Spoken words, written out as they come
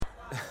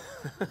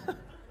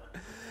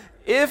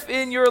If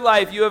in your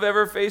life you have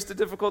ever faced a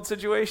difficult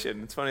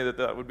situation, it's funny that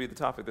that would be the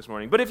topic this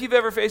morning, but if you've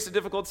ever faced a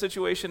difficult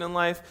situation in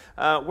life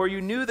where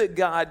you knew that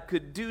God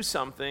could do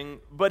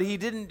something, but he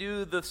didn't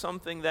do the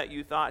something that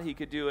you thought he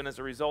could do, and as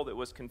a result it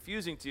was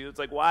confusing to you, it's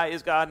like, why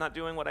is God not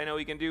doing what I know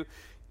he can do?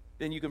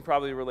 Then you can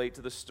probably relate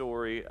to the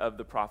story of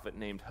the prophet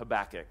named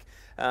Habakkuk.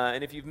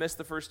 And if you've missed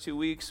the first 2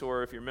 weeks,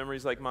 or if your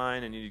memory's like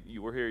mine and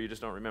you were here, you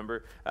just don't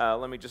remember,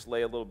 let me just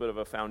lay a little bit of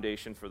a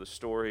foundation for the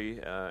story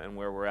and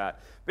where we're at.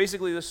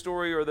 Basically, the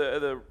story or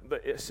the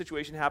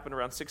situation happened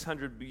around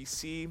 600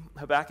 BC.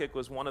 Habakkuk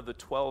was one of the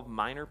 12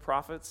 minor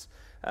prophets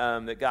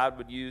that God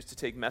would use to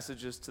take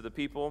messages to the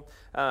people.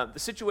 The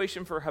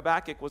situation for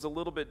Habakkuk was a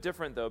little bit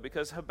different, though,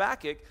 because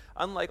Habakkuk,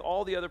 unlike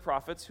all the other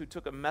prophets who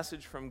took a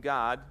message from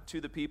God to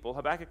the people,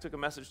 Habakkuk took a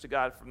message to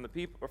God from the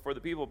people, or for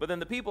the people, but then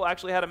the people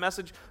actually had a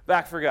message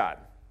back for God.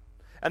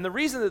 And the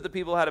reason that the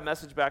people had a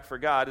message back for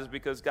God is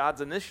because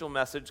God's initial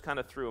message kind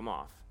of threw them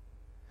off.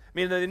 I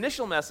mean, the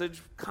initial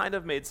message kind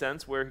of made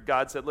sense where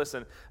God said,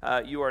 listen,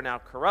 you are now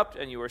corrupt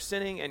and you are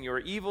sinning and you are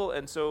evil,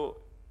 and so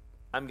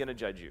I'm going to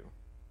judge you.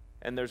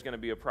 And there's going to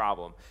be a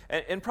problem.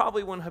 And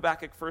probably when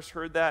Habakkuk first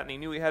heard that and he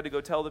knew he had to go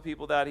tell the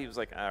people that, he was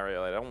like, all right,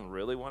 I don't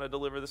really want to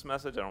deliver this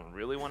message. I don't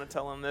really want to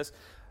tell them this.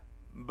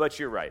 But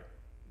you're right.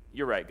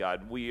 You're right,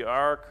 God. We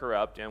are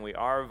corrupt and we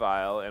are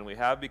vile and we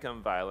have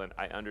become violent.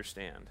 I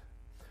understand.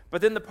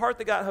 But then the part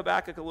that got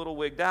Habakkuk a little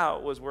wigged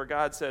out was where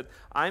God said,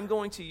 I'm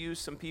going to use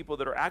some people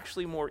that are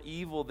actually more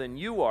evil than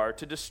you are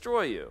to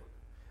destroy you.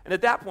 And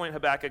at that point,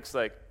 Habakkuk's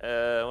like,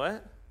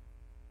 what?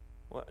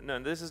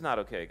 No, this is not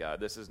okay, God.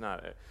 This is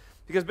not it.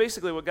 Because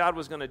basically what God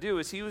was going to do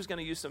is he was going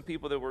to use some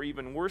people that were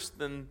even worse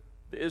than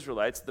the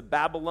Israelites, the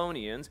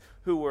Babylonians,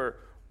 who were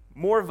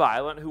more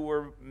violent, who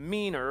were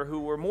meaner, who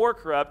were more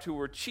corrupt, who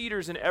were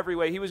cheaters in every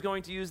way. He was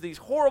going to use these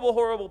horrible,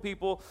 horrible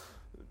people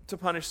to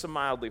punish some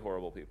mildly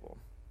horrible people.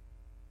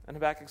 And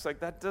Habakkuk's like,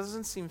 that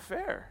doesn't seem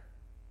fair.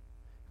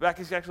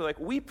 Habakkuk's actually like,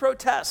 we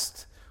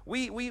protest.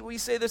 We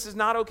say this is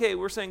not okay.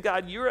 We're saying,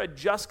 God, you're a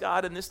just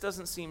God, and this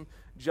doesn't seem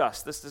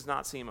just. This does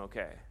not seem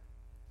okay.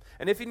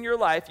 And if in your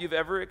life you've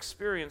ever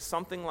experienced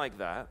something like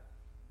that,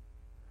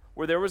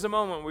 where there was a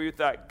moment where you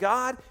thought,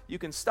 God, you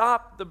can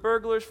stop the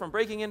burglars from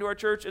breaking into our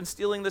church and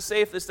stealing the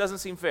safe, this doesn't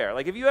seem fair.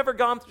 Like, if you ever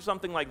gone through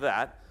something like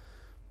that,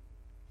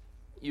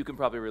 you can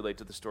probably relate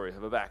to the story of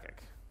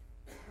Habakkuk.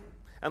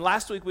 And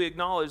last week we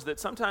acknowledged that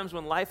sometimes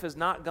when life has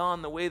not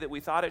gone the way that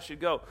we thought it should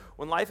go,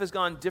 when life has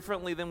gone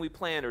differently than we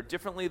planned or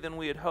differently than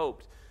we had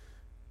hoped,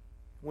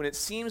 when it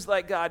seems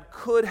like God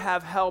could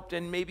have helped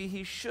and maybe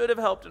he should have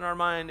helped in our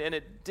mind and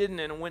it didn't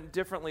and it went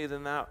differently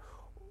than that,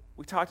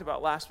 we talked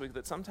about last week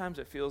that sometimes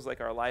it feels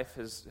like our life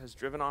has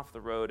driven off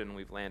the road and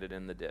we've landed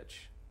in the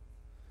ditch.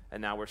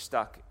 And now we're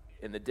stuck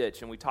in the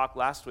ditch. And we talked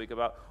last week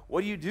about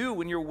what do you do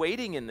when you're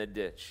waiting in the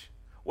ditch?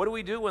 What do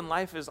we do when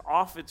life is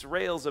off its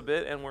rails a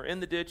bit and we're in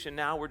the ditch and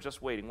now we're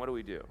just waiting? What do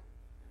we do?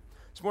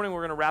 This morning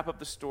we're going to wrap up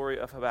the story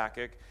of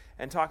Habakkuk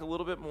and talk a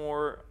little bit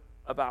more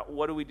about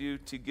what do we do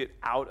to get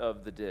out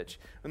of the ditch.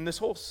 In this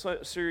whole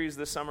series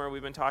this summer,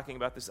 we've been talking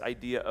about this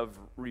idea of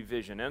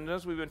revision. And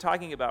as we've been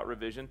talking about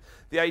revision,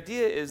 the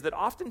idea is that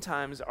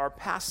oftentimes our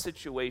past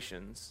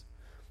situations,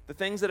 the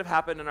things that have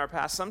happened in our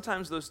past,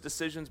 sometimes those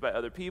decisions by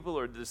other people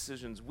or the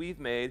decisions we've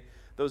made,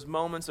 those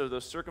moments or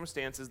those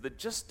circumstances that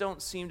just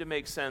don't seem to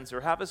make sense or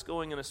have us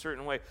going in a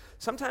certain way,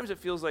 sometimes it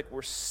feels like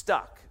we're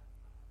stuck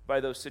by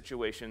those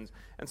situations.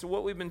 And so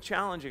what we've been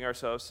challenging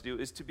ourselves to do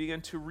is to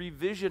begin to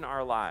revision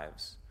our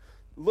lives.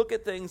 Look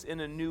at things in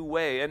a new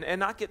way and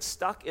not get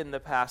stuck in the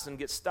past and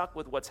get stuck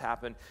with what's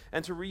happened,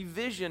 and to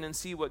revision and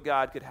see what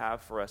God could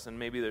have for us, and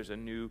maybe there's a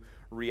new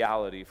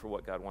reality for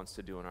what God wants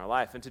to do in our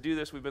life. And to do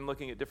this, we've been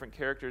looking at different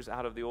characters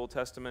out of the Old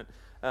Testament,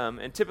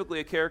 and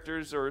typically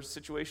characters or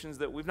situations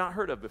that we've not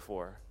heard of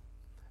before.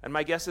 And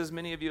my guess is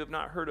many of you have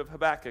not heard of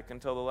Habakkuk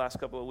until the last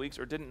couple of weeks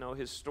or didn't know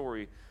his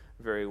story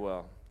very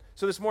well.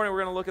 So this morning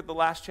we're going to look at the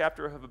last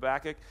chapter of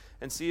Habakkuk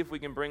and see if we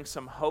can bring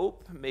some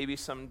hope, maybe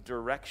some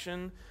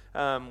direction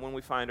when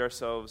we find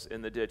ourselves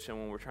in the ditch and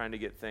when we're trying to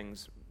get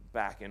things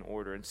back in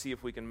order, and see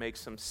if we can make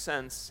some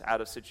sense out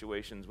of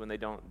situations when they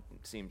don't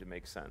seem to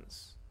make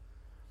sense.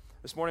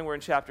 This morning we're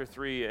in chapter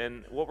 3,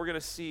 and what we're going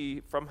to see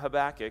from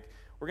Habakkuk,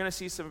 we're going to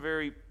see some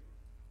very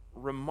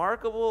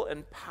remarkable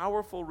and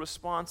powerful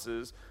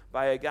responses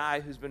by a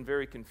guy who's been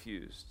very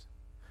confused.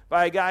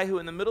 By a guy who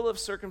in the middle of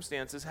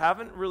circumstances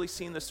haven't really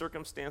seen the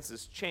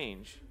circumstances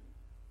change.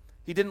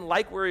 He didn't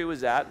like where he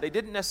was at. They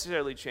didn't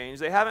necessarily change.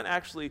 They haven't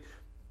actually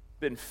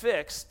been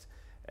fixed.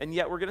 And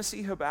yet we're going to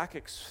see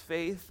Habakkuk's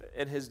faith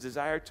and his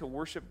desire to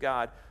worship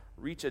God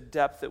reach a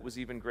depth that was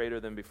even greater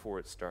than before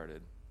it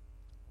started.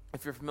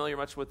 If you're familiar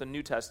much with the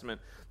New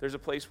Testament, there's a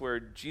place where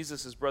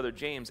Jesus' brother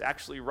James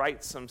actually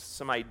writes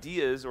some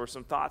ideas or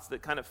some thoughts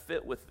that kind of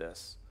fit with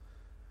this.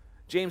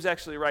 James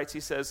actually writes, he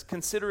says,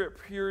 "Consider it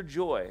pure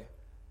joy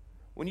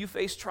when you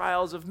face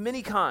trials of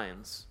many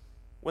kinds,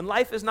 when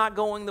life is not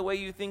going the way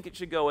you think it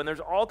should go, and there's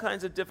all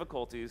kinds of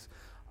difficulties,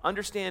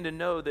 understand and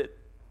know that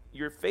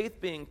your faith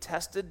being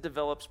tested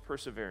develops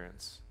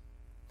perseverance.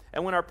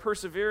 And when our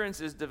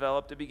perseverance is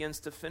developed, it begins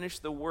to finish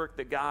the work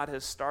that God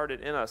has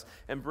started in us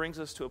and brings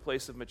us to a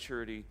place of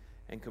maturity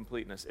and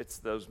completeness. It's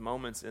those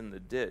moments in the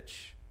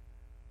ditch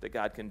that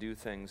God can do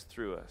things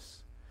through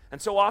us.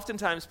 And so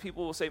oftentimes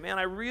people will say, man,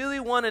 I really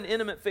want an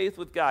intimate faith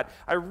with God.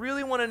 I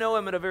really want to know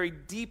him at a very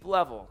deep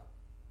level.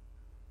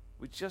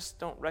 We just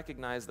don't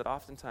recognize that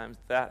oftentimes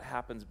that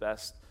happens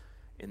best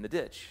in the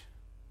ditch.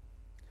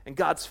 And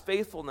God's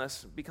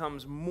faithfulness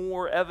becomes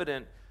more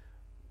evident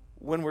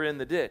when we're in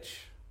the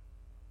ditch.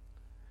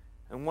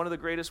 And one of the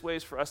greatest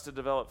ways for us to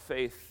develop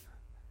faith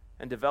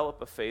and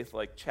develop a faith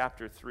like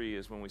chapter 3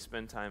 is when we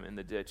spend time in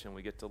the ditch and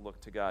we get to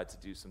look to God to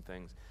do some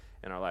things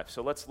in our life.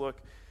 So let's look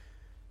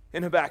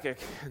in Habakkuk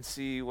and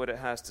see what it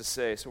has to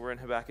say. So we're in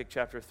Habakkuk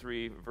chapter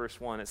 3,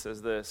 verse 1. It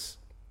says this,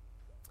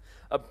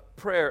 a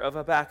prayer of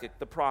Habakkuk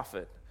the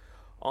prophet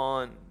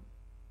on,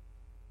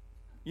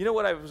 you know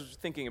what I was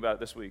thinking about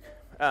this week?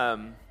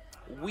 I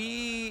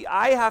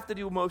have to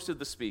do most of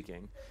the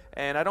speaking,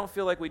 and I don't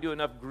feel like we do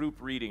enough group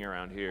reading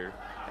around here.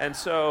 And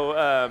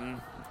so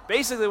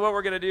basically what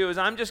we're going to do is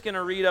I'm just going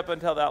to read up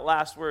until that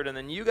last word, and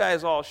then you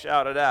guys all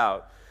shout it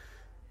out.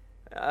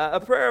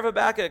 A prayer of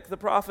Habakkuk the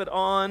prophet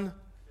on...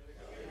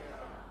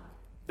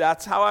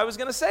 That's how I was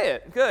going to say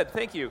it. Good,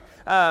 thank you.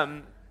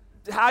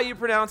 How you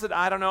pronounce it,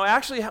 I don't know.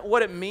 Actually,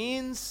 what it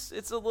means,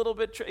 it's a little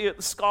bit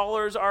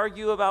scholars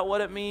argue about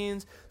what it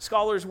means.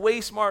 Scholars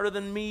way smarter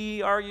than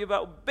me argue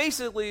about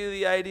basically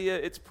the idea.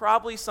 It's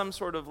probably some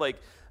sort of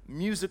like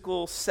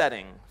musical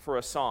setting for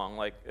a song.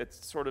 Like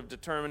it's sort of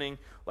determining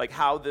like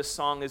how this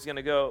song is going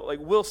to go. Like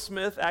Will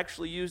Smith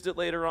actually used it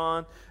later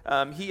on.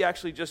 He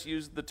actually just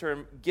used the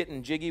term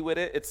getting jiggy with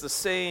it. It's the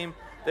same.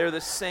 They're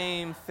the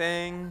same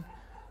thing.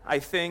 I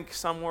think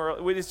somewhere,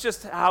 it's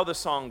just how the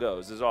song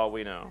goes is all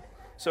we know.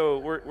 So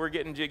we're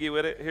getting jiggy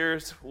with it.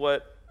 Here's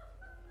what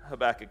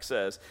Habakkuk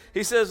says.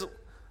 He says,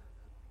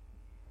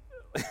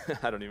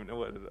 I don't even know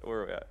where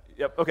we're at.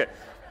 Yep, okay.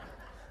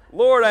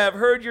 Lord, I have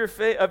heard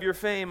of your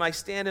fame. I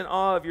stand in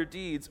awe of your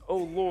deeds. O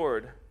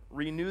Lord,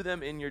 renew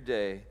them in your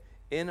day.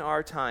 In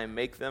our time,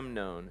 make them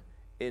known.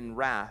 In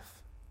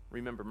wrath,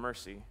 remember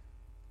mercy.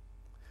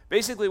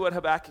 Basically what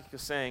Habakkuk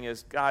is saying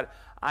is, God,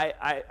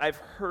 I've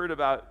heard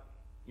about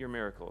your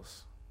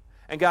miracles.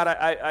 And God,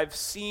 I've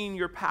seen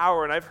your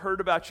power, and I've heard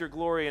about your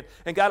glory.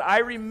 And God, I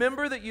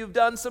remember that you've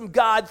done some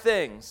God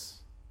things.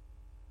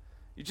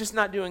 You're just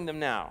not doing them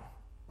now.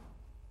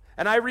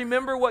 And I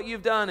remember what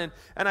you've done, and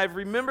I've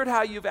remembered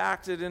how you've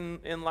acted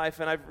in life,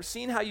 and I've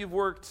seen how you've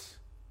worked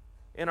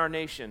in our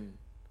nation.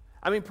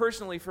 I mean,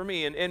 personally for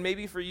me, and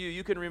maybe for you,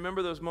 you can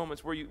remember those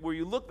moments where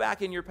you look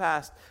back in your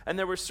past, and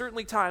there were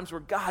certainly times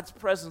where God's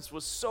presence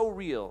was so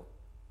real,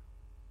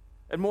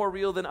 and more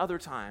real than other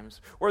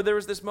times, where there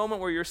was this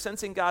moment where you're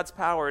sensing God's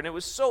power, and it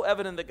was so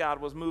evident that God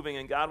was moving,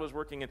 and God was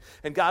working,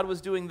 and God was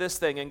doing this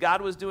thing, and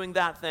God was doing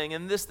that thing,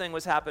 and this thing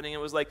was happening.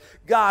 It was like,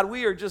 God,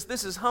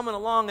 this is humming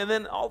along, and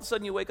then all of a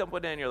sudden you wake up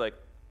one day and you're like,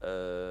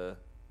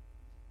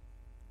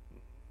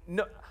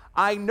 no,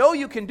 I know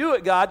you can do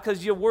it, God,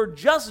 because you were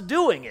just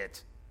doing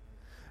it,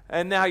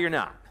 and now you're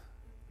not.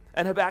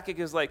 And Habakkuk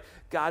is like,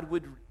 God,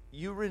 would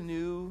you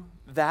renew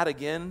that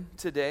again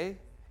today?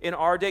 In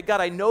our day,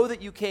 God, I know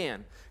that you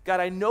can. God,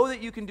 I know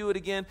that you can do it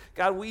again.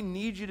 God, we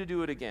need you to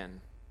do it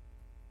again.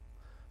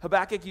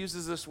 Habakkuk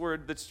uses this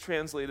word that's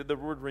translated, the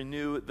word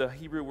renew. The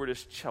Hebrew word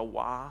is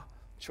chawah.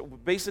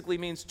 Basically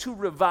means to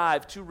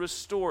revive, to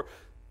restore,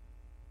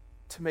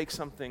 to make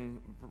something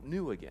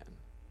new again.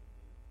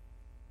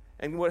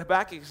 And what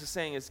Habakkuk is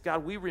saying is,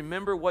 God, we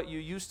remember what you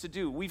used to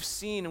do. We've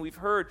seen and we've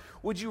heard.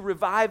 Would you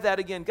revive that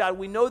again? God,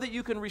 we know that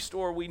you can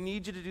restore. We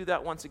need you to do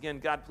that once again.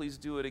 God, please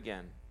do it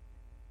again.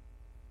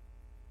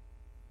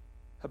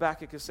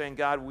 Habakkuk is saying,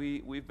 God,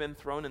 we've been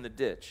thrown in the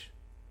ditch.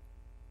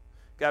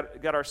 God,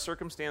 our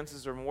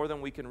circumstances are more than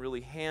we can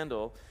really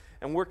handle,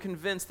 and we're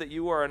convinced that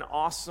you are an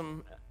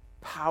awesome,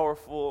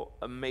 powerful,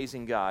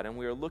 amazing God, and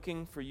we are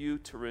looking for you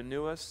to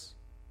renew us.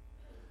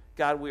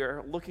 God, we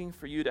are looking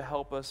for you to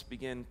help us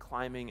begin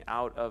climbing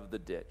out of the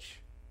ditch.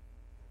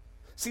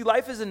 See,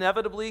 life is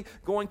inevitably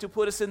going to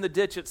put us in the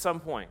ditch at some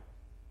point,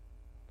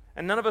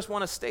 and none of us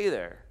want to stay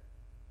there.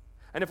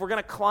 And if we're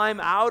going to climb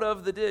out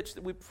of the ditch,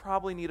 we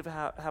probably need to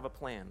have a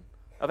plan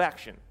of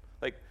action.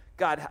 Like,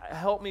 God,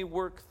 help me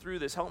work through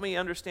this. Help me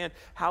understand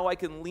how I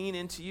can lean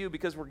into you,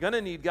 because we're going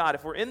to need God.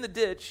 If we're in the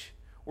ditch,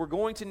 we're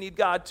going to need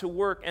God to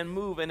work and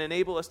move and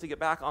enable us to get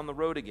back on the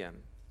road again.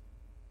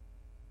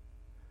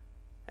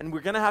 And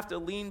we're going to have to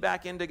lean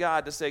back into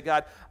God to say,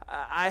 God,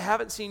 I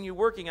haven't seen you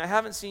working. I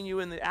haven't seen you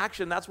in the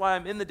action. That's why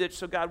I'm in the ditch.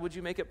 So, God, would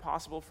you make it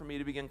possible for me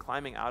to begin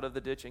climbing out of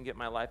the ditch and get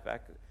my life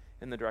back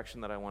in the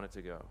direction that I want it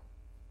to go?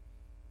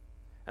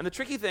 And the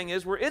tricky thing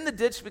is, we're in the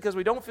ditch because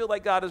we don't feel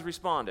like God has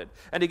responded.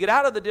 And to get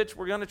out of the ditch,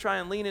 we're going to try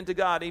and lean into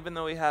God even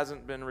though he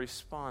hasn't been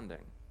responding.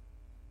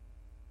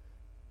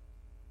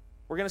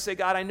 We're going to say,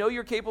 God, I know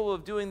you're capable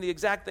of doing the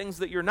exact things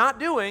that you're not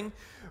doing,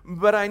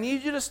 but I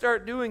need you to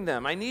start doing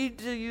them. I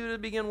need you to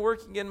begin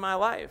working in my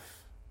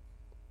life.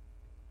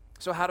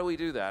 So how do we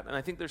do that? And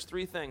I think there's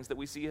three things that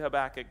we see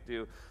Habakkuk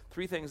do,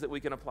 three things that we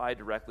can apply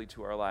directly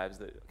to our lives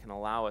that can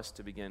allow us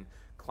to begin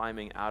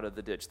climbing out of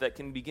the ditch, that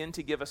can begin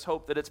to give us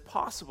hope that it's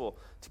possible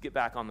to get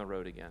back on the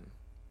road again.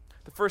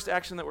 The first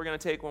action that we're going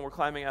to take when we're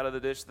climbing out of the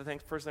ditch,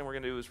 first thing we're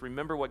going to do is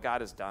remember what God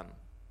has done.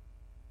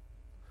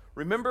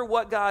 Remember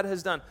what God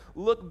has done.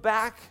 Look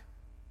back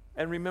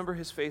and remember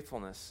his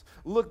faithfulness.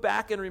 Look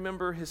back and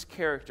remember his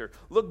character.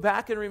 Look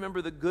back and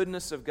remember the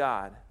goodness of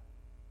God.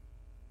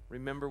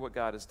 Remember what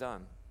God has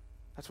done.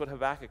 That's what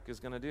Habakkuk is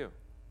going to do.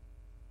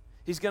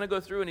 He's going to go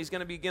through and he's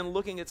going to begin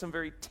looking at some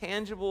very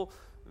tangible,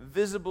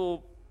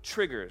 visible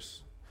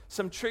triggers.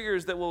 Some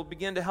triggers that will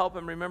begin to help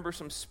him remember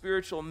some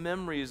spiritual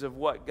memories of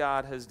what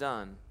God has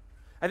done.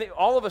 I think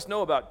all of us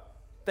know about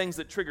things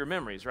that trigger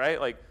memories, right?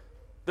 Like,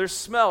 there's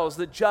smells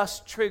that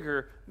just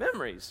trigger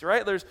memories,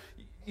 right?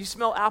 You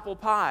smell apple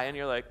pie and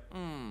you're like,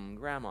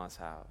 grandma's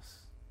house.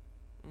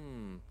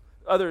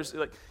 Others,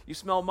 like, you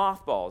smell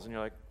mothballs and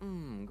you're like,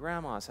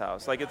 grandma's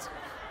house. Like,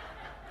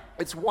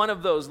 it's one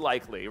of those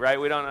likely,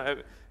 right? We don't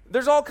know.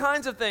 There's all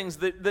kinds of things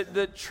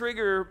that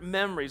trigger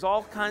memories,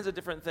 all kinds of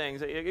different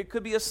things. It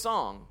could be a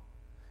song.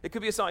 It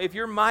could be a song. If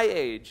you're my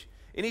age,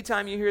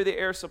 anytime you hear the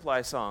Air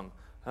Supply song,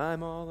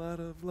 I'm all out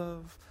of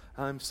love,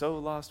 I'm so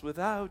lost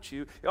without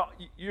you.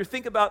 You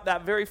think about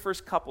that very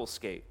first couple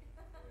skate.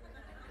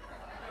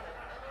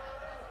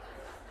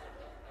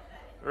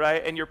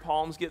 Right? And your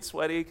palms get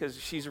sweaty because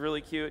she's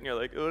really cute and you're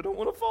like, oh, I don't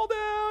want to fall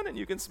down. And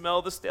you can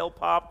smell the stale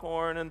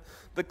popcorn and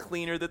the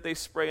cleaner that they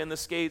spray in the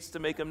skates to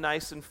make them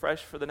nice and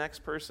fresh for the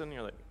next person.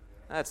 You're like,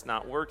 that's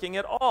not working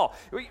at all.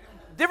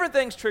 Different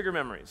things trigger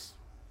memories.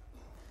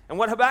 And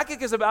what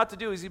Habakkuk is about to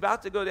do is he's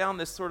about to go down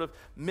this sort of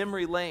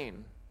memory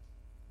lane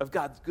of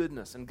God's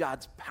goodness and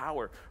God's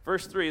power.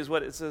 Verse 3 is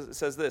what it says. It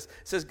says this. It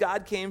says,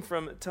 God came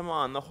from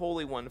Teman, the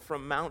Holy One,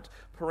 from Mount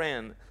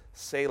Paran,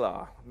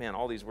 Selah. Man,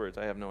 all these words,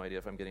 I have no idea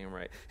if I'm getting them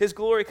right. His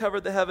glory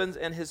covered the heavens,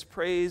 and his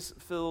praise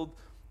filled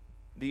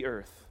the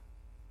earth.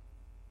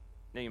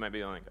 Now you might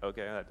be going,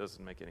 okay, that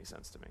doesn't make any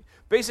sense to me.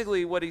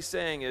 Basically, what he's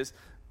saying is,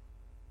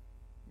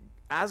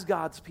 as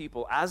God's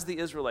people, as the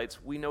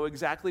Israelites, we know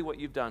exactly what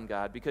you've done,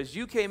 God, because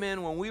you came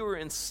in when we were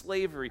in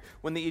slavery,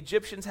 when the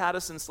Egyptians had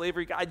us in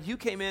slavery. God, you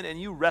came in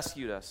and you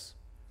rescued us.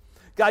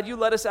 God, you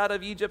led us out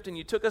of Egypt and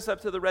you took us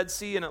up to the Red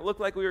Sea, and it looked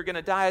like we were going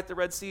to die at the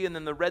Red Sea, and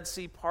then the Red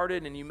Sea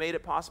parted and you made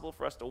it possible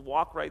for us to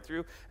walk right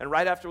through. And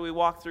right after we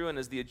walked through, and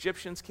as the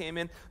Egyptians came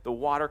in, the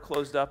water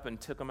closed up and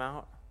took them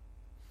out.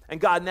 And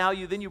God, now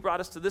you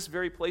brought us to this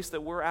very place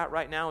that we're at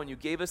right now, and you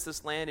gave us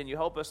this land, and you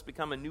help us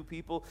become a new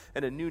people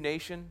and a new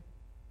nation.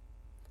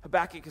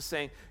 Habakkuk is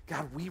saying,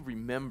 God, we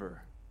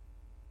remember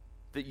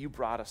that you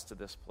brought us to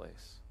this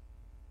place.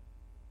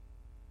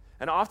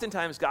 And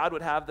oftentimes, God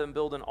would have them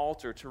build an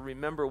altar to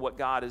remember what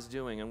God is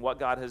doing and what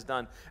God has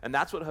done. And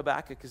that's what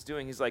Habakkuk is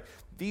doing. He's like,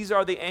 these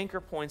are the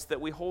anchor points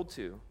that we hold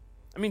to.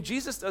 I mean,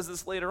 Jesus does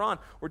this later on,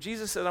 where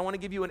Jesus said, I want to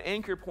give you an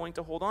anchor point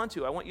to hold on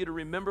to. I want you to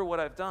remember what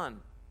I've done.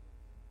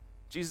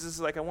 Jesus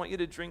is like, I want you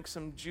to drink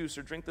some juice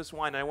or drink this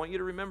wine, and I want you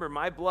to remember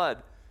my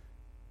blood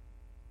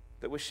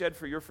that was shed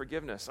for your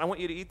forgiveness. I want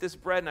you to eat this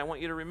bread, and I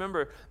want you to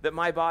remember that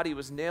my body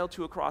was nailed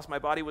to a cross. My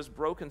body was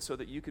broken so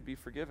that you could be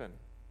forgiven.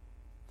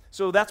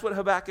 So that's what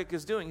Habakkuk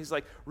is doing. He's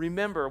like,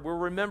 remember, we're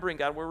remembering,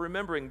 God, we're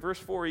remembering. Verse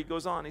 4, he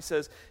goes on, he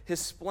says, his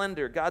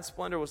splendor, God's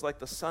splendor was like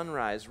the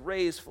sunrise.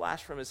 Rays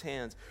flashed from his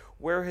hands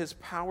where his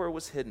power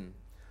was hidden.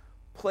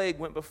 Plague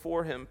went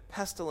before him.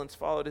 Pestilence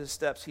followed his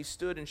steps. He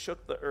stood and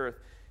shook the earth.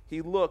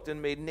 He looked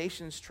and made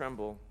nations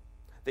tremble.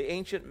 The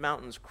ancient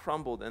mountains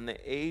crumbled and the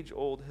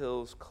age-old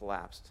hills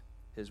collapsed.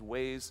 His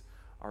ways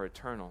are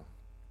eternal.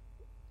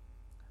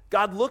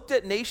 God looked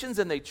at nations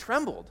and they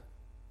trembled.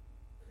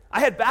 I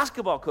had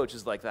basketball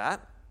coaches like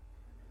that.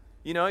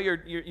 You know,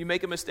 you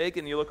make a mistake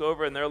and you look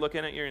over and they're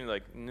looking at you and you're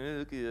like,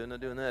 no, I'm not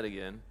doing that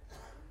again.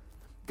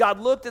 God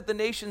looked at the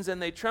nations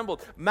and they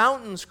trembled.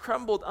 Mountains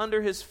crumbled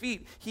under his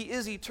feet. He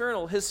is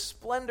eternal. His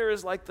splendor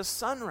is like the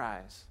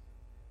sunrise.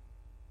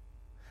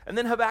 And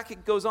then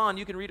Habakkuk goes on.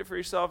 You can read it for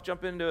yourself.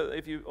 Jump into,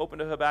 if you open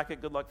to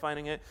Habakkuk, good luck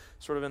finding it.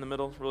 Sort of in the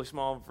middle, really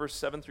small, verse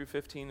 7 through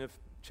 15 of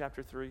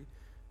chapter 3.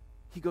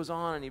 He goes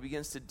on and he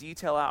begins to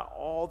detail out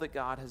all that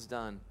God has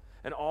done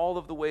and all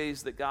of the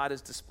ways that God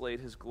has displayed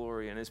his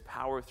glory and his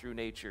power through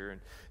nature,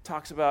 and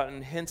talks about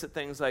and hints at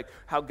things like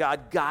how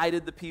God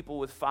guided the people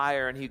with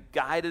fire and he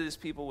guided his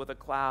people with a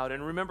cloud.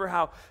 And remember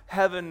how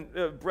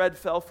bread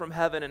fell from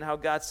heaven and how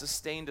God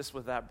sustained us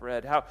with that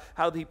bread,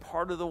 how he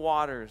parted the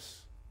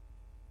waters,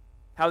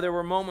 how there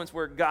were moments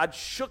where God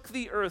shook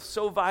the earth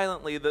so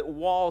violently that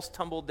walls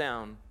tumbled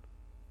down,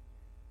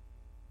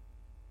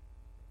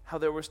 how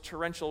there was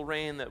torrential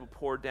rain that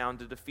poured down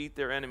to defeat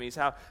their enemies,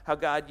 how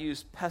God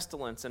used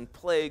pestilence and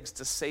plagues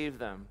to save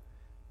them.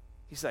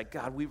 He's like,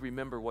 God, we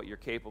remember what you're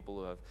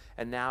capable of.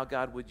 And now,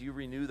 God, would you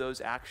renew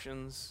those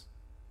actions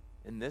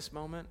in this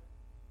moment?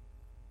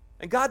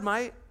 And God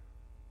might.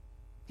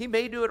 He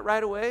may do it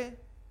right away.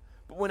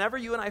 But whenever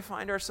you and I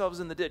find ourselves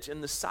in the ditch, in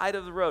the side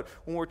of the road,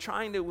 when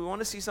we want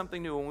to see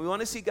something new, when we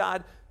want to see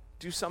God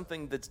do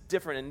something that's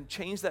different and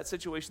change that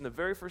situation, the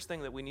very first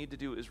thing that we need to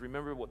do is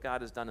remember what God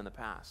has done in the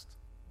past.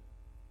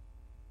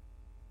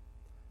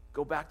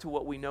 Go back to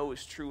what we know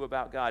is true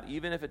about God,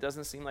 even if it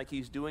doesn't seem like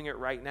he's doing it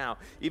right now,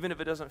 even if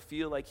it doesn't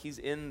feel like he's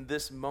in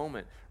this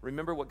moment.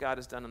 Remember what God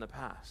has done in the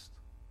past.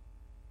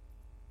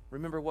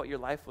 Remember what your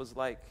life was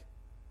like,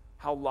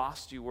 how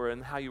lost you were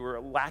and how you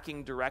were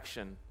lacking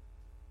direction.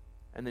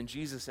 And then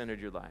Jesus entered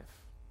your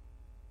life.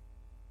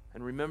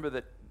 And remember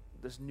that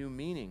this new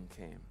meaning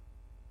came.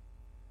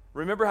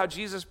 Remember how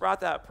Jesus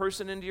brought that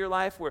person into your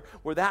life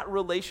where that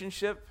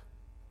relationship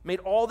made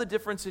all the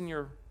difference in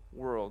your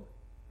world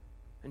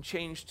and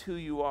changed who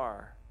you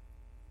are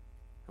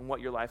and what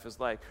your life is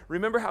like.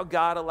 Remember how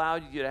God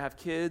allowed you to have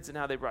kids and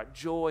how they brought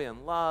joy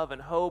and love and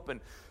hope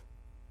and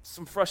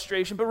some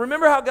frustration. But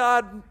remember how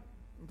God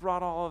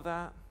brought all of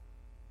that?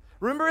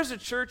 Remember as a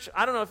church,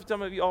 I don't know if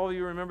some of you, all of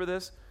you remember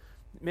this.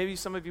 Maybe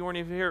some of you weren't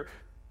even here.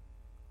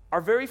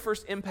 Our very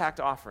first impact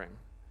offering.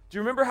 Do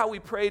you remember how we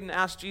prayed and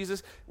asked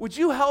Jesus, would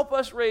you help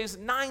us raise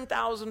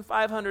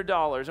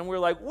 $9,500? And we're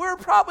like, we're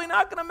probably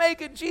not going to make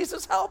it.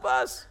 Jesus, help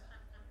us.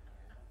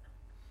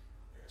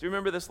 Do you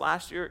remember this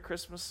last year at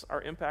Christmas,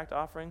 our impact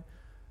offering?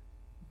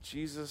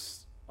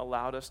 Jesus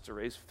allowed us to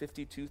raise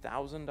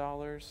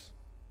 $52,000.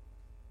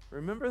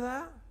 Remember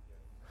that?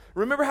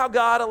 Remember how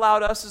God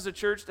allowed us as a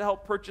church to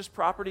help purchase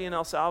property in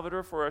El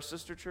Salvador for our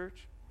sister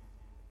church?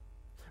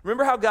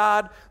 Remember how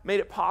God made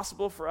it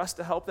possible for us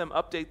to help them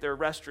update their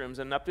restrooms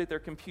and update their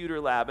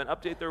computer lab and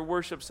update their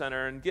worship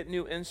center and get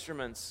new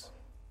instruments?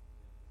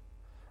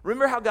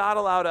 Remember how God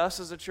allowed us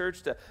as a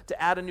church to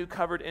add a new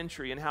covered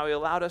entry and how he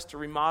allowed us to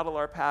remodel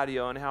our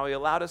patio and how he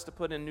allowed us to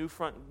put in new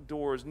front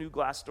doors, new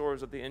glass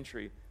doors at the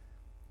entry?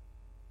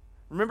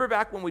 Remember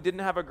back when we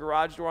didn't have a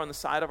garage door on the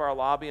side of our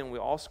lobby and we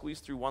all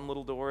squeezed through one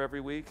little door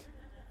every week?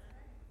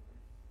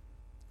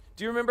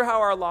 Do you remember how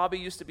our lobby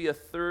used to be a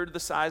third the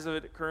size of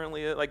it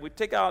currently? Like, we'd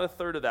take out a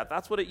third of that.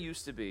 That's what it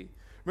used to be.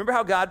 Remember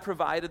how God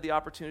provided the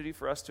opportunity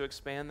for us to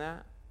expand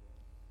that?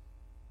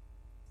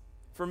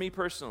 For me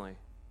personally,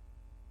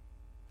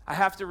 I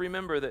have to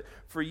remember that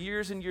for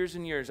years and years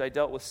and years, I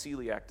dealt with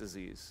celiac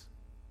disease.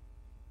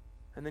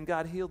 And then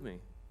God healed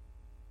me.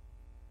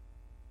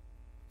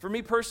 For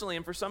me personally,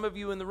 and for some of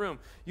you in the room,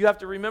 you have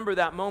to remember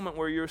that moment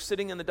where you're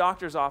sitting in the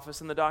doctor's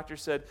office and the doctor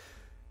said,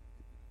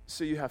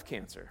 so you have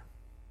cancer.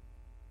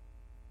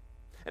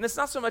 And it's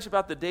not so much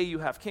about the day you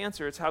have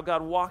cancer, it's how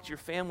God walked your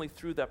family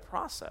through that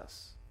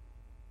process.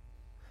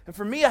 And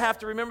for me, I have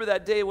to remember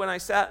that day when I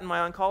sat in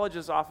my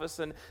oncologist's office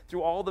and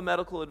through all the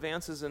medical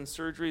advances and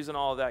surgeries and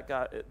all of that,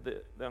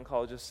 the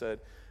oncologist said,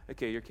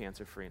 okay, you're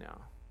cancer-free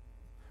now.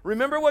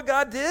 Remember what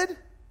God did?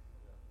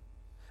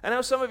 I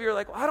know some of you are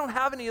like, well, I don't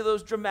have any of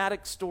those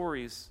dramatic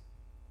stories.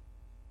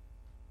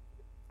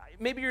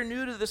 Maybe you're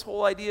new to this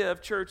whole idea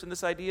of church and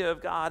this idea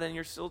of God, and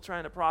you're still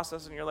trying to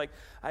process, and you're like,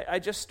 I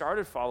just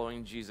started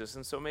following Jesus,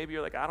 and so maybe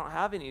you're like, I don't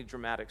have any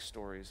dramatic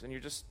stories, and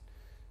you're just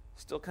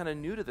still kind of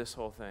new to this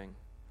whole thing.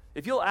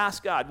 If you'll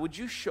ask God, would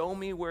you show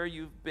me where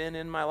you've been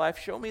in my life?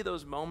 Show me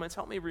those moments.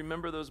 Help me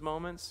remember those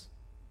moments.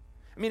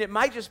 I mean, it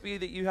might just be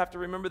that you have to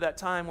remember that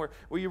time where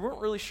you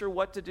weren't really sure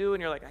what to do,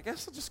 and you're like, I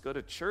guess I'll just go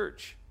to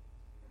church.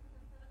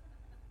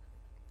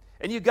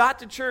 And you got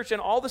to church, and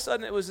all of a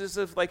sudden it was as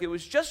if like it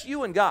was just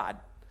you and God.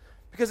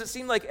 Because it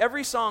seemed like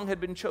every song had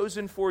been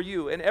chosen for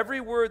you, and every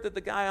word that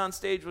the guy on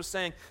stage was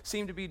saying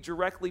seemed to be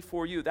directly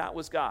for you. That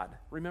was God.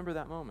 Remember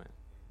that moment.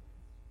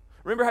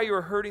 Remember how you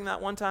were hurting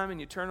that one time and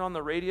you turned on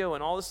the radio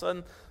and all of a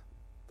sudden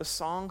the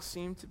song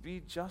seemed to be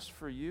just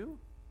for you?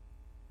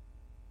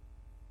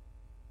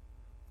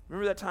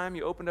 Remember that time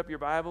you opened up your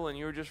Bible and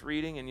you were just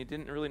reading and you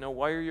didn't really know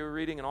why you were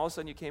reading, and all of a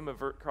sudden you came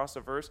across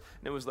a verse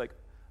and it was like,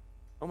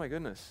 oh my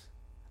goodness,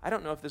 I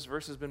don't know if this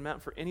verse has been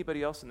meant for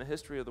anybody else in the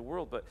history of the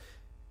world, but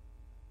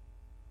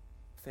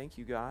thank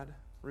you, God.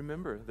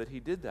 Remember that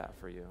he did that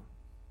for you.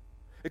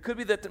 It could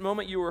be that the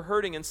moment you were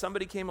hurting and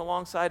somebody came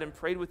alongside and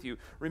prayed with you.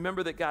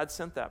 Remember that God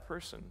sent that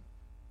person.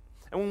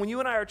 And when you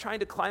and I are trying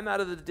to climb out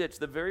of the ditch,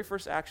 the very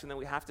first action that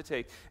we have to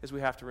take is we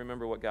have to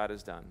remember what God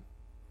has done.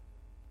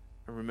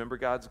 And remember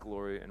God's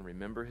glory and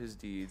remember his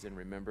deeds and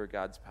remember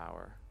God's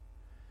power.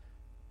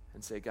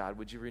 And say, God,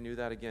 would you renew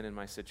that again in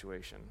my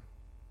situation?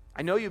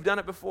 I know you've done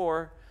it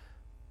before.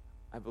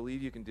 I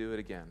believe you can do it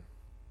again.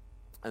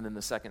 And then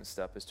the second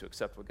step is to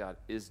accept what God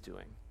is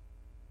doing.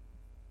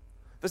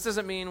 This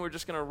doesn't mean we're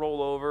just going to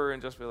roll over and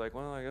just be like,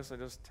 well, I guess I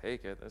just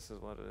take it. This is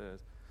what it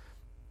is.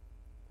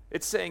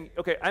 It's saying,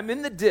 okay, I'm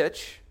in the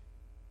ditch.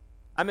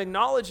 I'm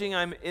acknowledging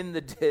I'm in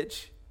the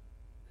ditch.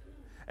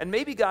 And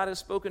maybe God has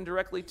spoken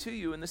directly to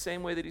you in the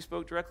same way that he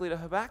spoke directly to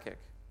Habakkuk.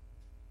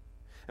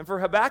 And for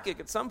Habakkuk,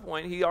 at some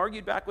point, he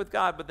argued back with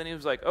God, but then he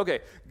was like,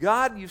 okay,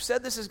 God, you've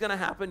said this is going to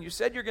happen. You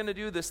said you're going to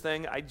do this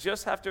thing. I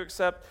just have to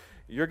accept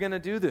you're going to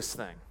do this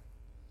thing.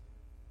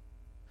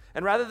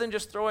 And rather than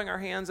just throwing our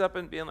hands up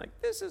and being like,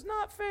 this is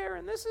not fair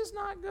and this is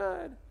not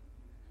good,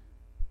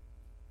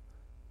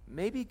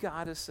 maybe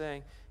God is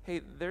saying, hey,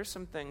 there's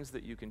some things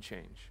that you can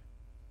change.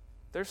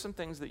 There's some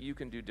things that you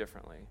can do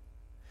differently.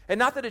 And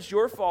not that it's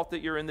your fault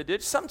that you're in the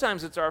ditch.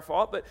 Sometimes it's our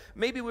fault, but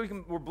maybe we're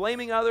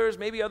blaming others.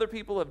 Maybe other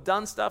people have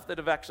done stuff that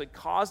have actually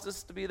caused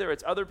us to be there.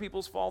 It's other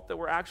people's fault that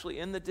we're actually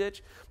in the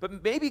ditch.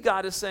 But maybe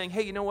God is saying,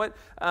 hey, you know what?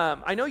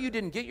 I know you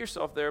didn't get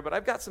yourself there, but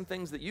I've got some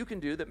things that you can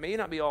do that may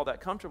not be all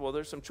that comfortable.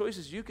 There's some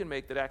choices you can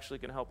make that actually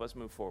can help us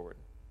move forward.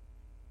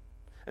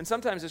 And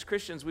sometimes as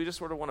Christians, we just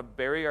sort of want to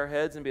bury our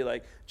heads and be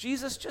like,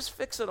 Jesus, just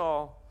fix it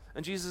all.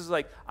 And Jesus is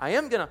like, I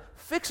am going to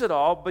fix it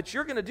all, but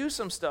you're going to do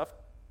some stuff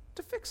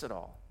to fix it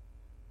all.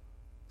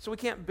 So we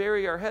can't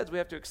bury our heads. We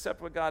have to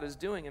accept what God is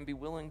doing and be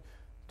willing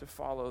to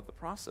follow the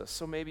process.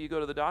 So maybe you go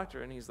to the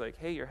doctor and he's like,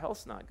 hey, your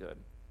health's not good.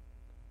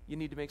 You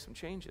need to make some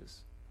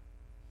changes.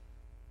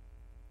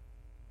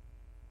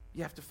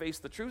 You have to face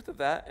the truth of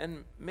that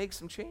and make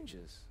some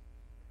changes.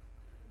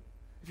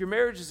 If your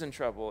marriage is in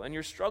trouble and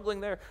you're struggling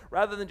there,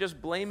 rather than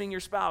just blaming your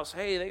spouse,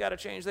 hey, they got to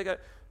change,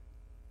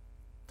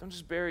 don't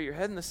just bury your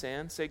head in the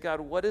sand. Say, God,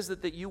 what is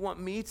it that you want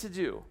me to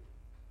do?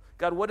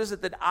 God, what is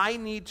it that I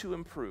need to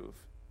improve?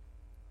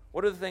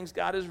 What are the things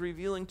God is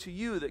revealing to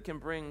you that can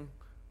bring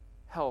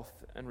health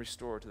and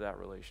restore to that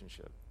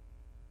relationship?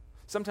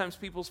 Sometimes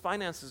people's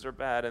finances are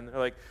bad and they're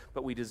like,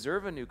 but we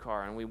deserve a new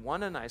car and we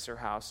want a nicer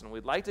house and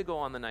we'd like to go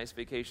on the nice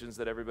vacations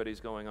that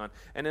everybody's going on,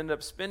 and end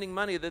up spending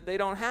money that they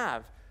don't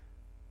have.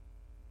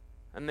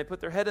 And they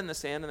put their head in the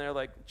sand and they're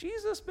like,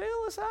 Jesus,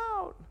 bail us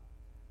out.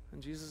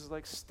 And Jesus is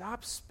like,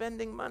 stop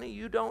spending money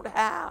you don't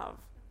have.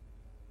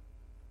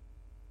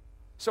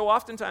 So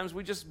oftentimes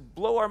we just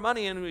blow our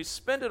money and we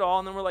spend it all,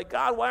 and then we're like,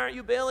 God, why aren't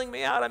you bailing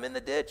me out? I'm in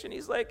the ditch. And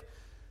he's like,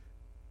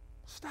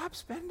 stop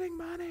spending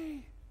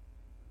money.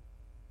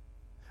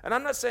 And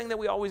I'm not saying that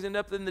we always end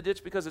up in the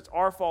ditch because it's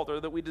our fault or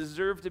that we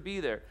deserve to be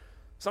there.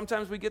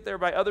 Sometimes we get there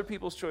by other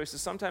people's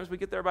choices. Sometimes we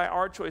get there by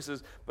our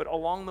choices. But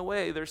along the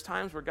way, there's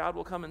times where God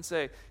will come and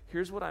say,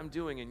 here's what I'm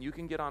doing, and you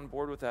can get on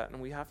board with that.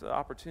 And we have the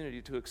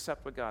opportunity to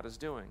accept what God is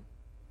doing.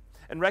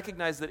 And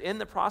recognize that in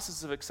the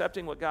process of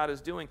accepting what God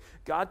is doing,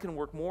 God can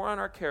work more on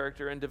our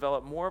character and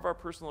develop more of our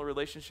personal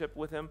relationship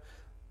with Him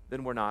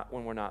than when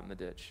we're not in the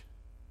ditch.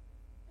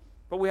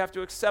 But we have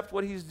to accept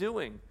what He's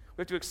doing.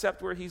 We have to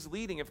accept where He's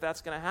leading if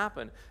that's going to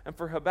happen. And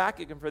for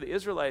Habakkuk and for the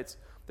Israelites,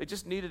 they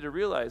just needed to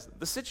realize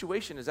the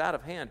situation is out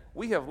of hand.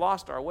 We have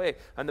lost our way,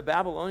 and the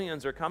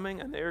Babylonians are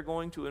coming, and they are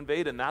going to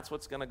invade, and that's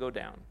what's going to go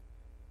down.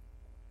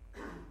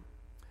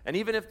 And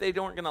even if they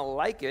weren't going to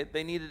like it,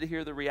 they needed to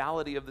hear the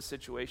reality of the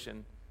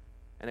situation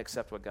and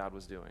accept what God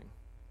was doing.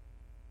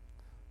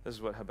 This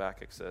is what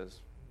Habakkuk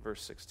says,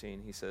 verse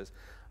 16. He says,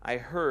 I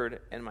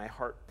heard and my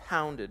heart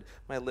pounded,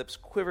 my lips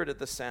quivered at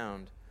the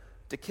sound.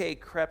 Decay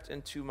crept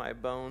into my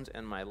bones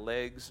and my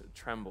legs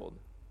trembled.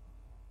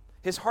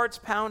 His heart's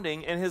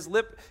pounding and his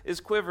lip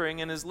is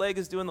quivering and his leg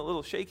is doing the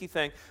little shaky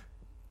thing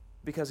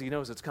because he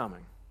knows it's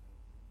coming.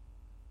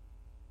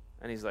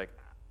 And he's like,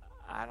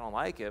 I don't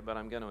like it, but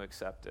I'm going to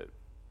accept it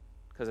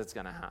because it's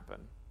going to happen.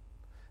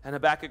 And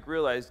Habakkuk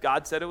realized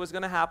God said it was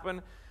going to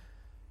happen.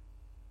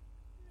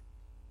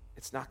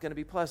 It's not going to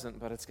be pleasant,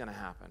 but it's going to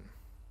happen.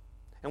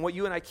 And what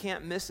you and I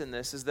can't miss in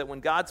this is that when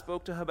God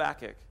spoke to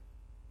Habakkuk,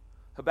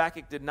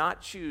 Habakkuk did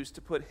not choose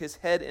to put his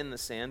head in the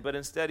sand, but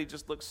instead he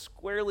just looked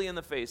squarely in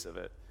the face of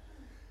it.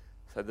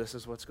 Said, this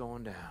is what's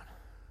going down.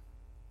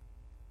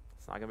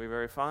 It's not going to be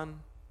very fun.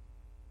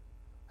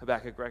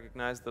 Habakkuk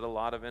recognized that a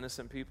lot of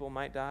innocent people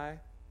might die.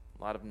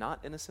 A lot of not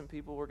innocent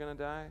people were going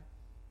to die.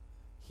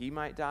 He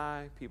might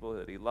die. People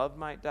that he loved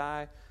might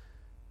die.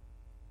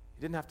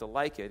 He didn't have to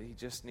like it. He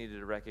just needed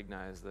to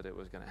recognize that it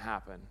was going to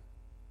happen.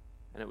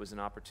 And it was an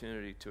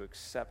opportunity to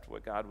accept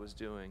what God was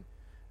doing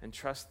and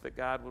trust that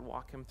God would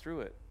walk him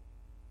through it.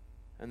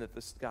 And that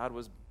this God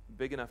was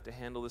big enough to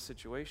handle the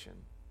situation.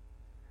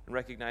 And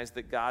recognize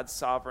that God's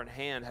sovereign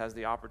hand has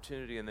the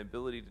opportunity and the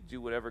ability to do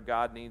whatever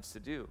God needs to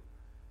do.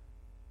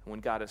 And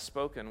when God has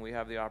spoken, we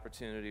have the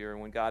opportunity, or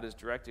when God is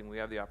directing, we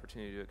have the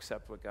opportunity to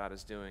accept what God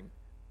is doing.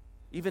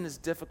 Even as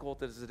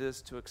difficult as it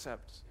is to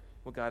accept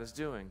what God is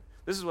doing.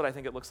 This is what I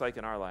think it looks like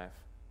in our life.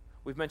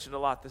 We've mentioned a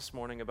lot this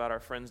morning about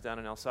our friends down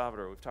in El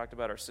Salvador. We've talked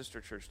about our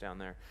sister church down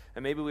there.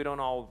 And maybe we don't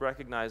all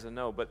recognize and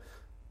know, but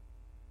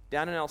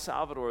down in El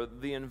Salvador,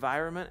 the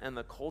environment and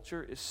the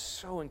culture is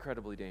so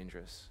incredibly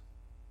dangerous.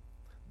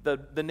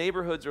 The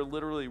neighborhoods are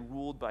literally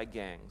ruled by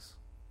gangs.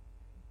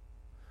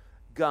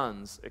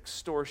 Guns,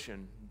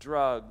 extortion,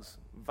 drugs,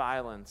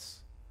 violence,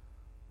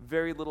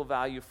 very little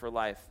value for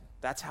life.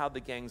 That's how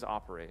the gangs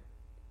operate.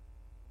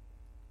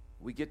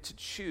 We get to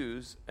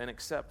choose and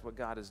accept what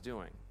God is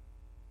doing.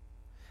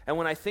 And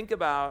when I think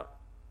about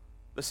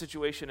the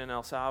situation in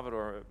El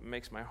Salvador, it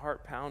makes my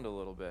heart pound a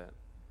little bit.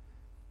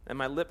 And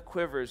my lip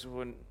quivers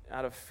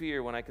out of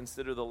fear when I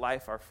consider the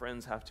life our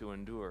friends have to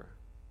endure.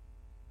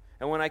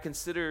 And when I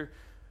consider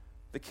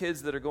the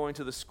kids that are going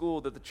to the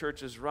school that the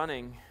church is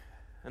running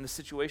and the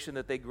situation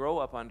that they grow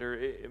up under,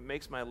 it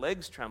makes my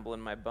legs tremble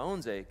and my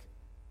bones ache.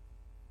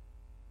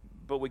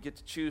 But we get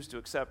to choose to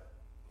accept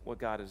what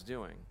God is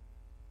doing.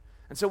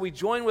 And so we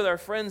join with our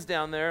friends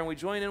down there, and we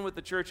join in with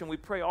the church, and we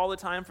pray all the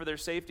time for their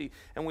safety,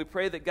 and we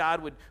pray that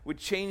God would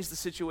change the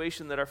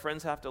situation that our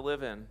friends have to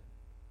live in.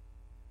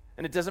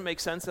 And it doesn't make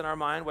sense in our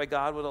mind why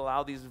God would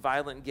allow these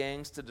violent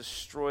gangs to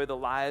destroy the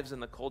lives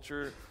and the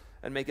culture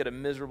and make it a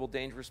miserable,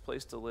 dangerous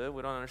place to live.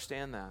 We don't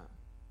understand that.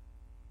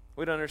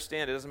 We don't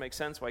understand. It doesn't make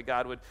sense why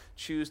God would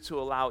choose to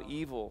allow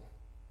evil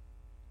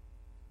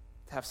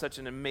to have such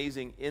an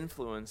amazing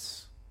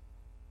influence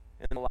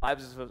in the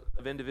lives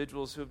of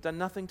individuals who have done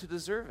nothing to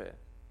deserve it.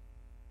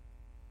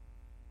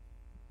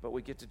 But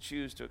we get to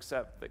choose to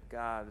accept that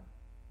God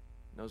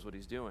knows what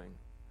he's doing.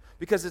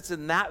 Because it's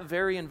in that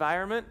very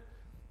environment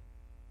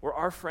where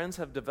our friends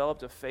have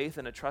developed a faith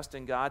and a trust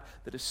in God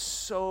that is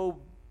so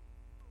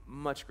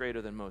much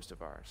greater than most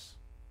of ours.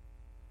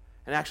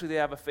 And actually they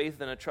have a faith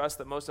and a trust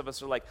that most of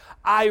us are like,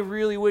 I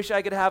really wish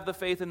I could have the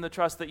faith and the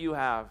trust that you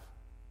have.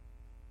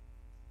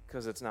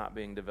 Because it's not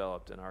being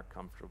developed in our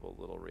comfortable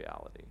little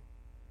reality.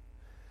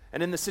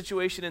 And in the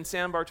situation in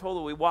San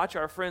Bartolo, we watch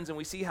our friends and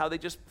we see how they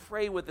just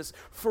pray with this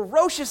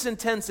ferocious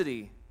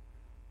intensity.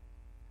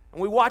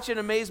 And we watch in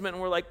amazement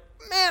and we're like,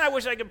 man, I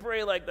wish I could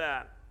pray like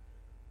that.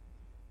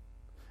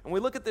 And we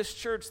look at this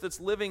church that's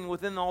living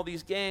within all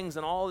these gangs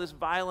and all this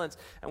violence,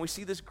 and we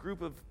see this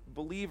group of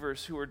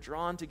believers who are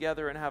drawn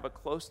together and have a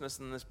closeness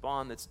in this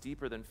bond that's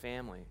deeper than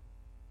family.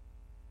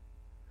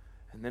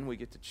 And then we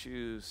get to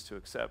choose to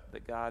accept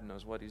that God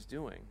knows what he's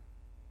doing.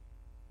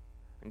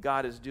 And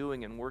God is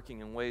doing and working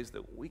in ways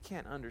that we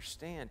can't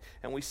understand.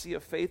 And we see a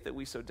faith that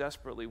we so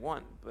desperately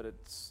want, but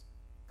it's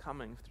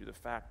coming through the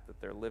fact that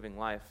they're living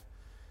life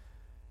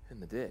in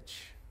the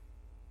ditch.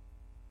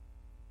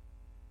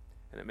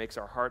 And it makes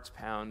our hearts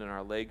pound and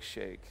our legs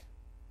shake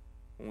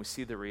when we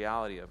see the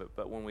reality of it.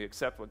 But when we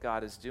accept what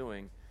God is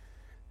doing,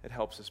 it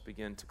helps us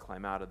begin to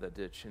climb out of the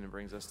ditch, and it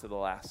brings us to the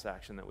last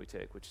action that we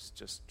take, which is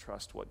just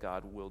trust what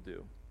God will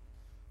do.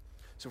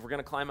 So if we're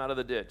going to climb out of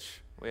the ditch,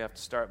 we have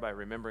to start by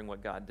remembering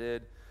what God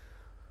did,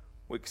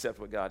 we accept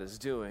what God is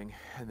doing,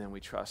 and then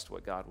we trust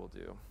what God will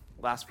do.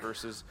 Last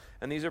verses,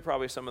 and these are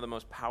probably some of the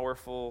most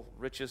powerful,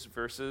 richest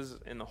verses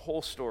in the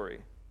whole story.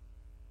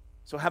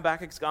 So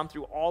Habakkuk's gone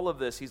through all of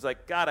this. He's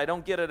like, God, I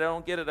don't get it,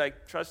 I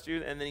trust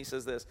you. And then he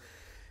says this,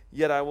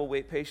 yet I will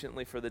wait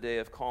patiently for the day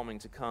of calming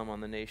to come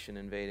on the nation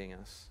invading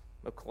us.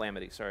 Oh,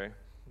 calamity, sorry.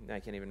 I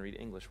can't even read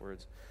English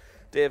words.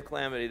 Day of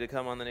calamity to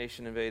come on the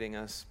nation invading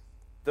us.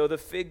 Though the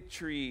fig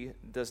tree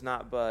does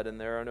not bud and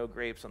there are no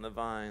grapes on the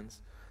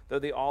vines, though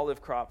the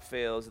olive crop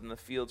fails and the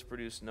fields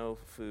produce no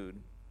food,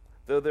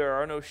 though there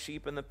are no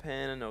sheep in the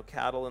pen and no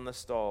cattle in the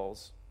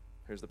stalls,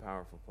 here's the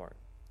powerful part,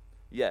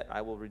 yet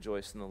I will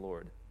rejoice in the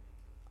Lord.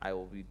 I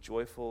will be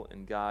joyful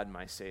in God,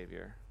 my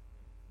Savior.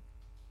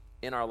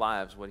 In our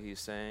lives, what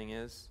he's saying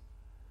is,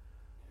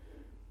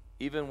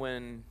 even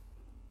when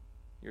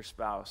your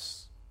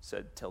spouse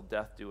said, till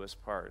death do us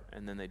part,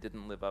 and then they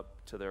didn't live up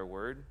to their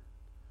word,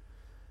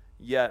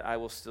 yet I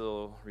will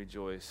still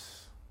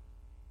rejoice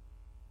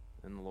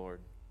in the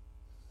Lord.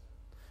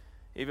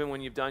 Even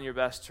when you've done your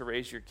best to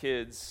raise your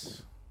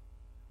kids,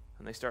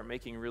 and they start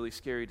making really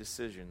scary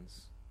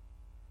decisions,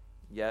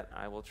 yet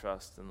I will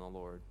trust in the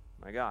Lord,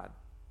 my God.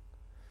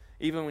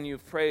 Even when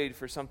you've prayed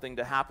for something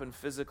to happen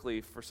physically,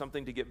 for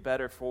something to get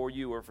better for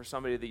you or for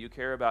somebody that you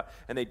care about,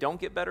 and they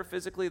don't get better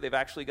physically, they've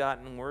actually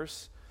gotten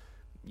worse,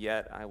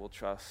 yet I will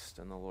trust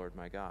in the Lord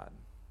my God.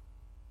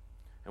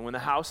 And when the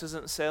house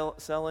isn't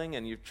selling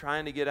and you're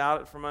trying to get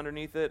out from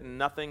underneath it and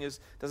nothing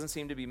doesn't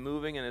seem to be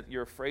moving and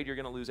you're afraid you're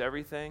going to lose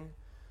everything,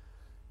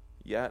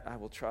 yet I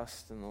will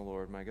trust in the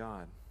Lord my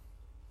God.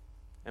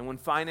 And when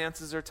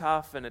finances are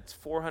tough and it's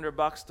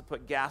 $400 to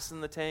put gas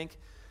in the tank,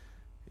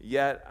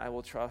 yet I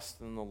will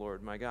trust in the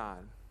Lord my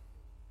God.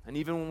 And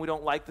even when we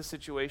don't like the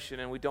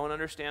situation and we don't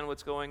understand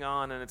what's going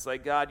on and it's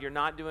like, God, you're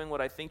not doing what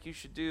I think you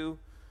should do,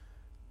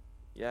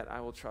 yet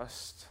I will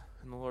trust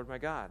in the Lord my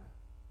God.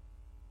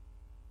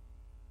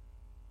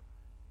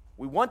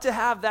 We want to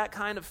have that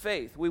kind of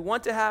faith. We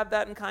want to have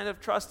that kind of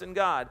trust in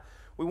God.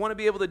 We want to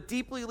be able to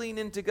deeply lean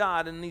into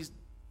God in these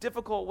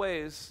difficult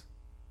ways.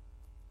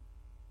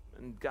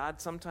 And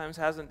God sometimes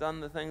hasn't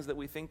done the things that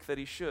we think that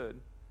he should.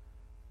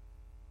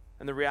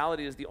 And the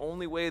reality is the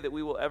only way that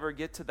we will ever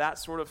get to that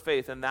sort of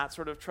faith and that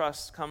sort of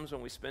trust comes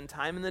when we spend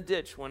time in the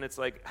ditch, when it's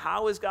like,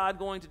 how is God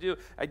going to do?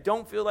 I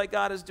don't feel like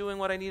God is doing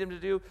what I need him to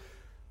do.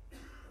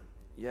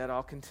 Yet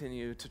I'll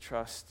continue to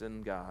trust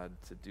in God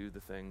to do the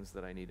things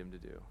that I need him to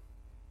do.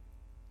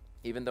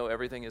 Even though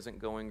everything isn't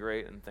going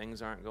great and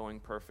things aren't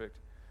going perfect,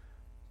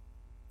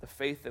 the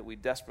faith that we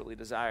desperately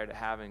desire to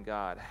have in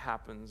God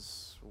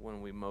happens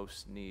when we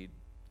most need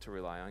to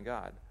rely on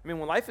God. I mean,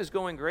 when life is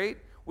going great,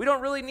 we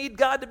don't really need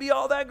God to be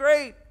all that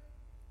great.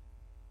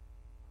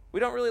 We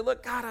don't really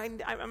look, God, I'm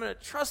going to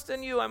trust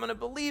in you. I'm going to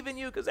believe in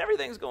you because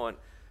everything's going.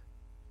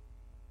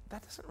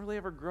 That doesn't really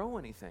ever grow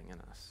anything in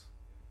us.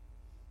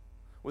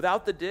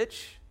 Without the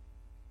ditch,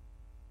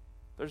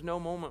 there's no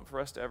moment for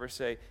us to ever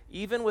say,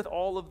 even with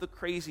all of the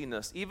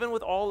craziness, even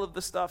with all of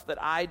the stuff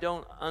that I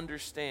don't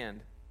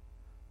understand,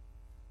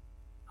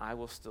 I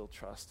will still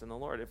trust in the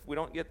Lord. If we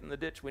don't get in the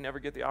ditch, we never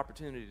get the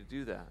opportunity to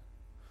do that.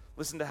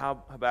 Listen to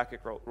how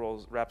Habakkuk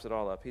wraps it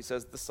all up. He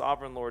says, the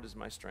sovereign Lord is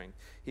my strength.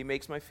 He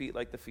makes my feet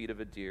like the feet of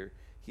a deer.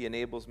 He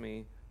enables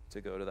me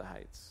to go to the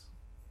heights.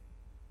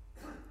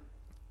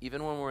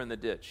 Even when we're in the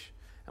ditch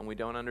and we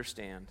don't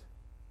understand,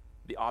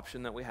 the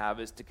option that we have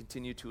is to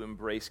continue to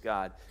embrace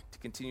God, to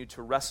continue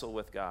to wrestle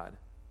with God.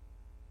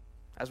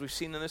 As we've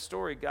seen in this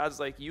story, God's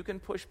like, you can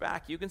push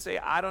back. You can say,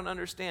 I don't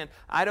understand.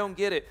 I don't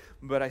get it,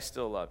 but I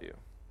still love you.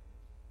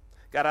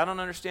 God, I don't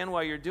understand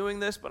why you're doing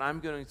this, but I'm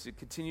going to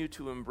continue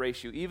to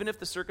embrace you. Even if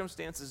the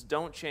circumstances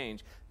don't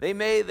change, they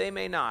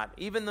may not.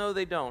 Even though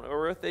they don't,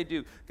 or if they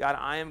do, God,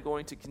 I am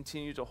going to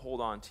continue to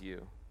hold on to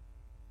you.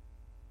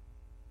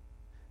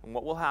 And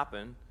what will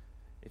happen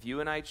if you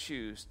and I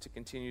choose to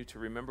continue to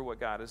remember what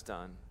God has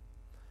done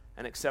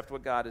and accept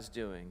what God is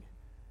doing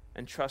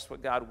and trust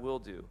what God will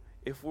do?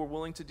 If we're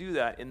willing to do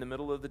that in the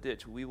middle of the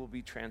ditch, we will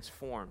be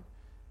transformed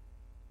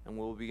and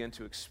we'll begin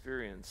to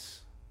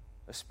experience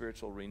a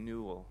spiritual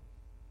renewal,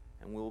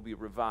 and we'll be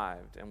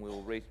revived, and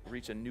we'll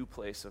reach a new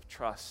place of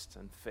trust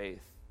and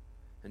faith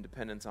and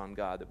dependence on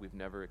God that we've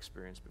never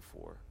experienced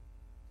before.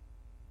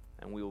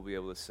 And we will be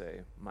able to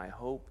say, my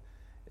hope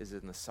is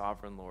in the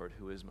sovereign Lord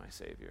who is my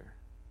Savior.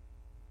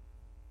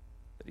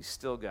 That he's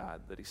still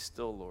God, that he's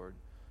still Lord,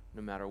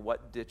 no matter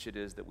what ditch it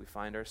is that we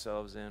find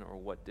ourselves in or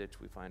what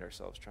ditch we find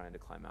ourselves trying to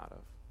climb out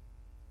of.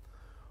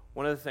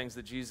 One of the things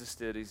that Jesus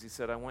did is he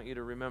said, I want you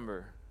to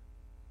remember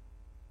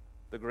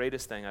the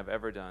greatest thing I've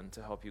ever done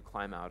to help you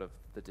climb out of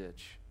the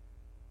ditch.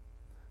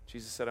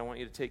 Jesus said, I want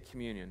you to take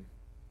communion.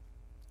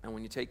 And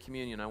when you take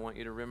communion, I want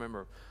you to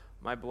remember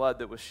my blood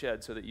that was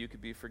shed so that you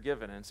could be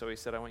forgiven. And so he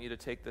said, I want you to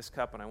take this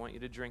cup and I want you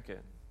to drink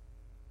it.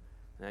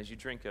 And as you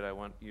drink it, I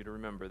want you to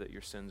remember that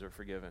your sins are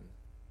forgiven.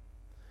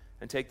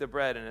 And take the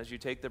bread, and as you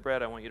take the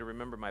bread, I want you to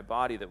remember my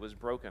body that was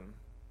broken.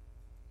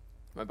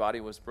 My body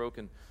was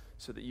broken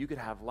so that you could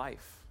have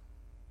life.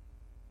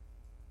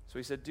 So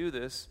he said, do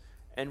this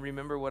and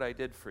remember what I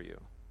did for you.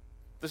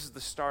 This is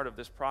the start of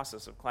this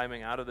process of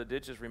climbing out of the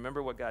ditches.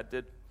 Remember what God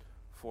did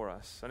for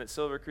us. And at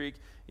Silver Creek,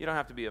 you don't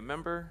have to be a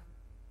member.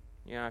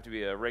 You don't have to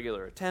be a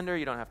regular attender.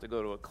 You don't have to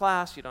go to a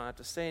class. You don't have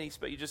to say anything.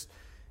 But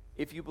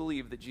if you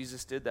believe that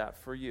Jesus did that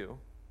for you,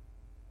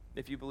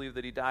 if you believe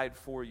that he died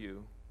for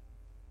you,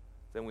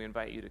 then we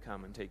invite you to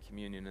come and take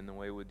communion. And the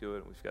way we do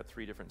it, we've got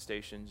 3 different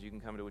stations. You can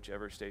come to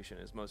whichever station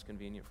is most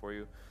convenient for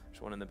you.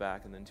 There's one in the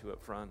back and then 2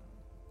 up front.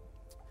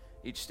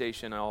 Each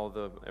station,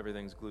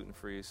 everything's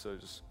gluten-free, so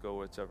just go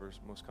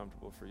whichever's most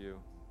comfortable for you.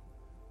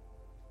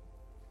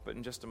 But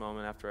in just a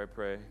moment after I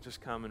pray,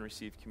 just come and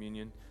receive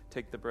communion.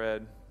 Take the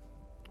bread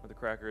or the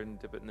cracker and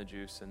dip it in the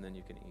juice, and then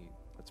you can eat.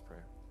 Let's pray.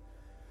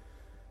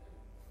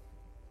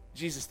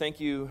 Jesus, thank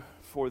you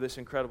for this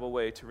incredible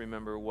way to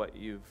remember what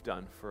you've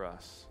done for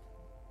us.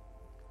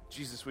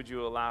 Jesus, would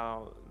you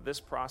allow this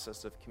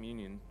process of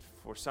communion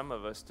for some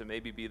of us to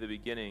maybe be the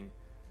beginning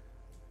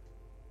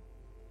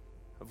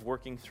of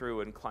working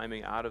through and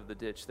climbing out of the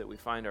ditch that we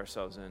find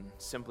ourselves in,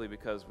 simply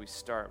because we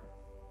start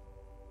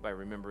by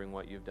remembering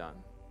what you've done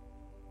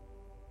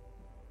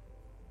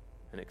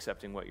and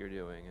accepting what you're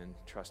doing and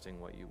trusting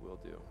what you will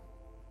do.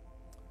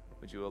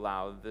 Would you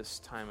allow this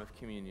time of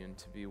communion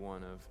to be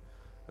one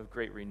of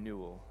great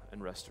renewal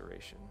and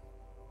restoration?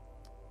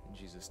 In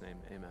Jesus' name,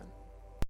 amen.